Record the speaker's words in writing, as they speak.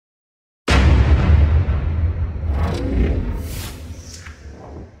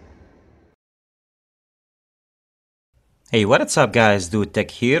Hey, what's up guys, Dude Tech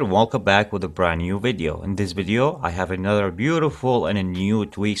here. Welcome back with a brand new video. In this video, I have another beautiful and a new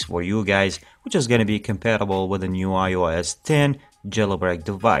tweaks for you guys, which is going to be compatible with the new iOS 10 jailbreak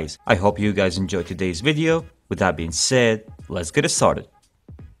device. I hope you guys enjoyed today's video. With that being said, let's get it started.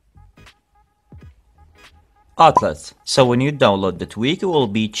 Outlets. So when you download the tweak, it will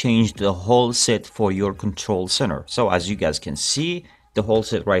be changed the whole set for your control center. So as you guys can see, the whole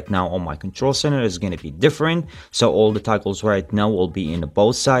set right now on my control center is going to be different. So all the toggles right now will be in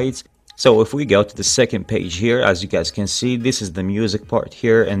both sides. So if we go to the second page here, as you guys can see, this is the music part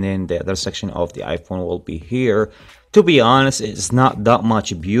here, and then the other section of the iPhone will be here. To be honest, it's not that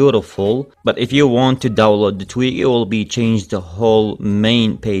much beautiful, but if you want to download the tweak, it will be changed the whole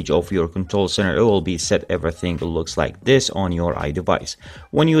main page of your control center. It will be set everything looks like this on your iDevice.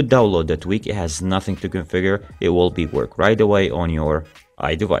 When you download the tweak, it has nothing to configure. It will be work right away on your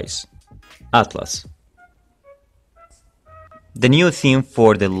iDevice. Atlas. The new theme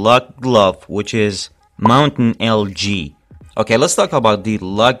for the LockGlyphx, which is MountainLG. Okay, let's talk about the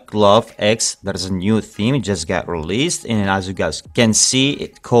LockGlyphx. There's a new theme, it just got released, and as you guys can see,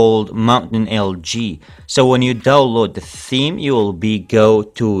 it's called MountainLG. So when you download the theme, you will go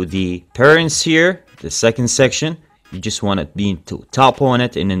to the parents here, the second section. You just want to tap on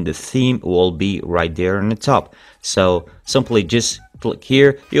it, and then the theme will be right there on the top. So simply just click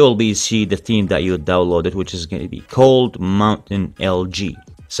here, you will see the theme that you downloaded, which is going to be called MountainLG.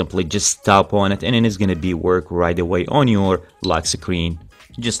 Simply just tap on it, and then it's going to be work right away on your lock screen,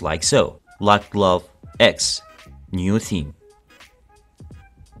 just like so. LockGlyphx, new theme.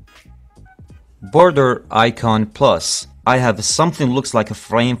 BorderIcon Plus. I have something looks like a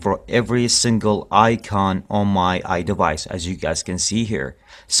frame for every single icon on my iDevice, as you guys can see here.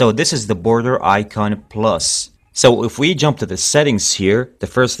 So this is the BorderIcon Plus. So if we jump to the settings here, the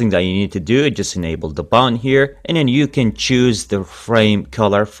first thing that you need to do is just enable the button here, and then you can choose the frame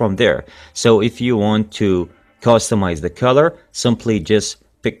color from there. So if you want to customize the color, simply just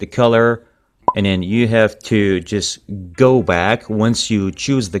pick the color, and then you have to just go back. Once you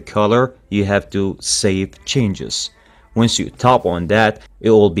choose the color, you have to save changes. Once you tap on that,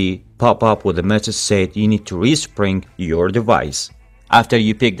 it will be pop up with a message saying you need to respring your device. After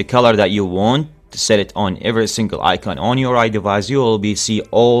you pick the color that you want to set it on every single icon on your iDevice, you will see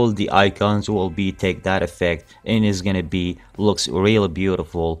all the icons will take that effect, and it's gonna looks really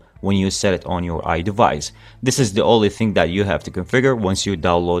beautiful when you set it on your iDevice. This is the only thing that you have to configure once you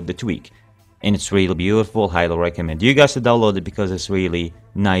download the tweak, and it's really beautiful. Highly recommend you guys to download it because it's really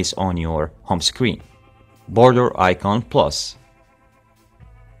nice on your home screen. BorderIcon Plus.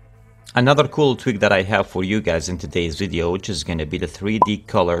 Another cool tweak that I have for you guys in today's video, which is going to be the 3D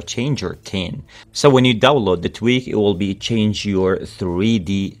color changer 10. So when you download the tweak, it will change your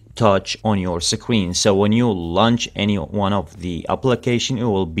 3D touch on your screen. So when you launch any one of the application, it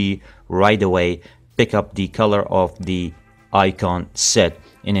will right away pick up the color of the icon set,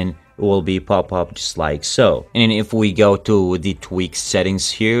 and then it will pop up just like so. And then if we go to the tweak settings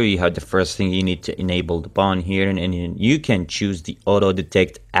here, you have the first thing you need to enable the button here, and then you can choose the auto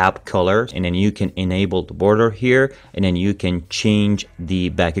detect app color, and then you can enable the border here, and then you can change the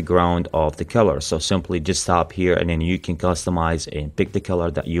background of the color. So simply just tap here, and then you can customize and pick the color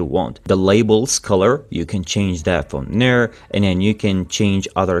that you want. The labels color, you can change that from there, and then you can change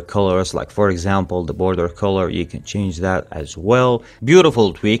other colors, like for example the border color, you can change that as well.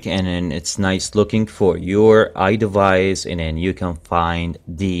 Beautiful tweak, and then it's nice looking for your iDevice, and then you can find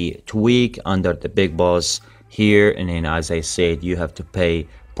the tweak under the big boss here, and then as I said, you have to pay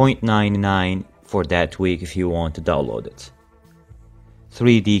 $0.99 for that tweak if you want to download it.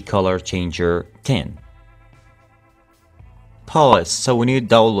 3D color changer 10. Polus. So when you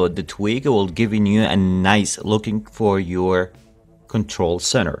download the tweak, it will give you a nice looking for your control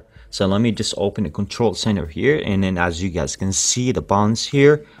center. So let me just open the control center here, and then as you guys can see the buttons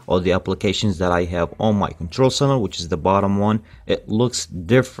here, all the applications that I have on my control center, which is the bottom one, it looks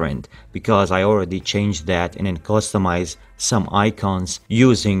different because I already changed that and then customized some icons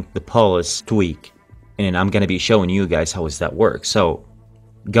using the Polus tweak, and I'm gonna be showing you guys how does that work. So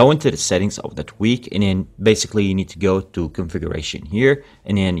go into the settings of the tweak, and then basically you need to go to configuration here,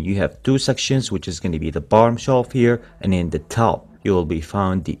 and then you have two sections, which is going to be the bottom shelf here, and then the top you will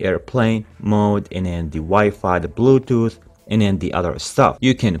found the airplane mode, and then the Wi-Fi, the Bluetooth, and then the other stuff.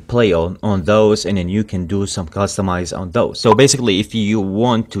 You can play on those, and then you can do some customize on those. So basically, if you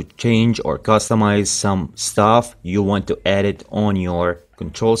want to change or customize some stuff, you want to add it on your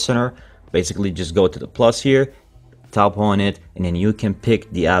control center, basically just go to the plus here, tap on it, and then you can pick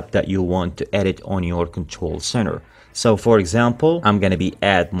the app that you want to edit on your control center. So for example, I'm gonna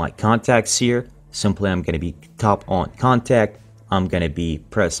add my contacts here, simply I'm going to be tap on contact. I'm going to be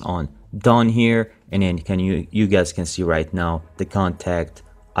press on done here, and then you guys can see right now the contact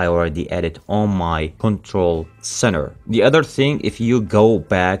I already added on my control center. The other thing, if you go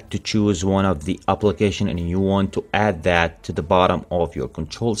back to choose one of the application and you want to add that to the bottom of your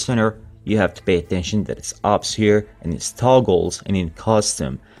control center, you have to pay attention that it's apps here and it's toggles and in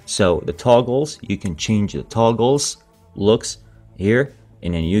custom. So the toggles, you can change the toggles looks here,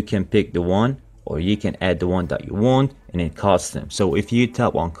 and then you can pick the one, or you can add the one that you want, and then custom. So if you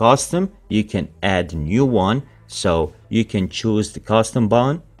tap on custom, you can add a new one. So you can choose the custom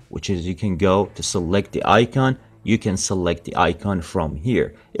button, which is you can go to select the icon. You can select the icon from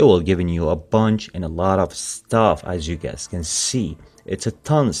here. It will give you a bunch and a lot of stuff. As you guys can see, it's a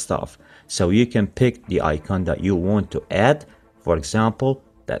ton of stuff. So you can pick the icon that you want to add. For example,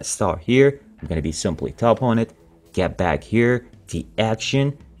 that star here, I'm going to be simply tap on it, get back here, the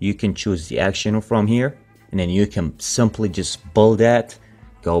action. You can choose the action from here, and then you can simply just build that,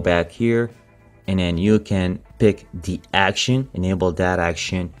 go back here, and then you can pick the action, enable that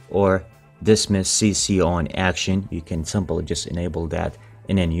action, or dismiss CC on action. You can simply just enable that,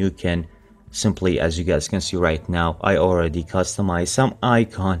 and then you can simply, as you guys can see right now, I already customized some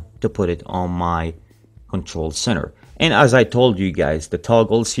icon to put it on my control center. And as I told you guys, the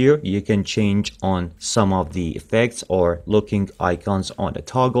toggles here, you can change on some of the effects or looking icons on the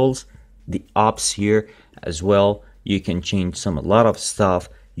toggles. The ops here as well, you can change a lot of stuff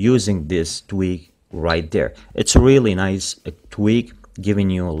using this tweak right there. It's a really nice tweak,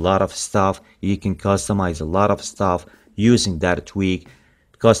 giving you a lot of stuff. You can customize a lot of stuff using that tweak.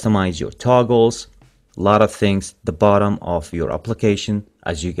 Customize your toggles, a lot of things. The bottom of your application,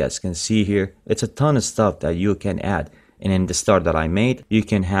 as you guys can see here, it's a ton of stuff that you can add. And in the start that I made, you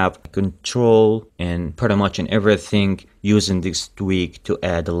can have control and pretty much in everything using this tweak to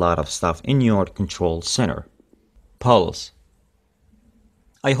add a lot of stuff in your control center. Polus.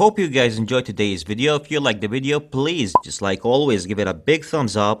 I hope you guys enjoyed today's video. If you liked the video, please, just like always, give it a big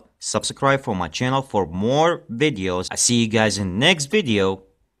thumbs up. Subscribe for my channel for more videos. I see you guys in the next video.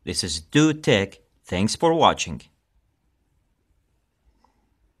 This is Do Tech. Thanks for watching.